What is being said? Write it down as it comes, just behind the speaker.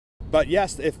But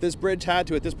yes, if this bridge had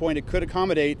to, at this point, it could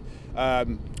accommodate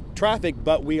traffic,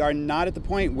 but we are not at the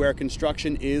point where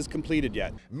construction is completed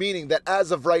yet. Meaning that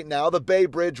as of right now, the Bay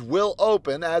Bridge will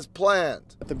open as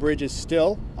planned. The bridge is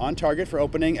still on target for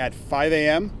opening at 5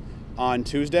 a.m. on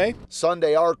Tuesday.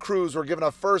 Sunday, our crews were given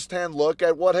a first-hand look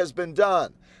at what has been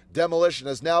done. Demolition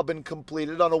has now been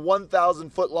completed on a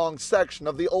 1,000-foot-long section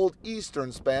of the old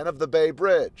eastern span of the Bay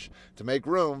Bridge to make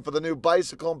room for the new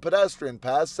bicycle and pedestrian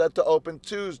path set to open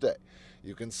Tuesday.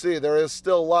 You can see there is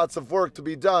still lots of work to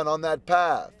be done on that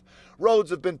path.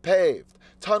 Roads have been paved.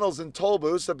 Tunnels and toll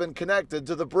booths have been connected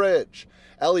to the bridge.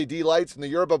 LED lights in the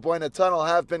Yerba Buena Tunnel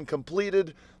have been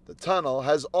completed. The tunnel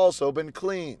has also been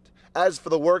cleaned. As for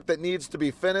the work that needs to be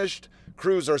finished,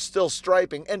 crews are still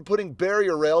striping and putting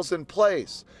barrier rails in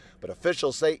place. But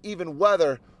officials say even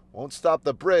weather won't stop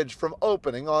the bridge from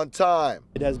opening on time.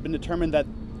 It has been determined that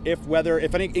if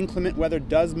any inclement weather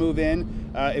does move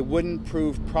in, it wouldn't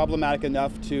prove problematic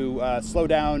enough to slow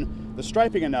down the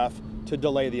striping enough to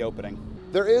delay the opening.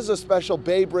 There is a special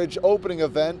Bay Bridge opening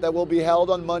event that will be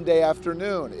held on Monday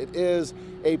afternoon. It is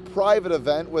a private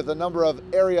event with a number of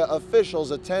area officials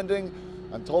attending.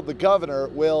 I'm told the governor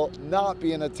will not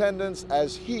be in attendance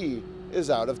as he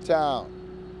is out of town.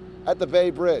 At the Bay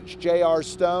Bridge, J.R.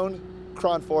 Stone,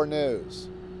 KRON 4 News.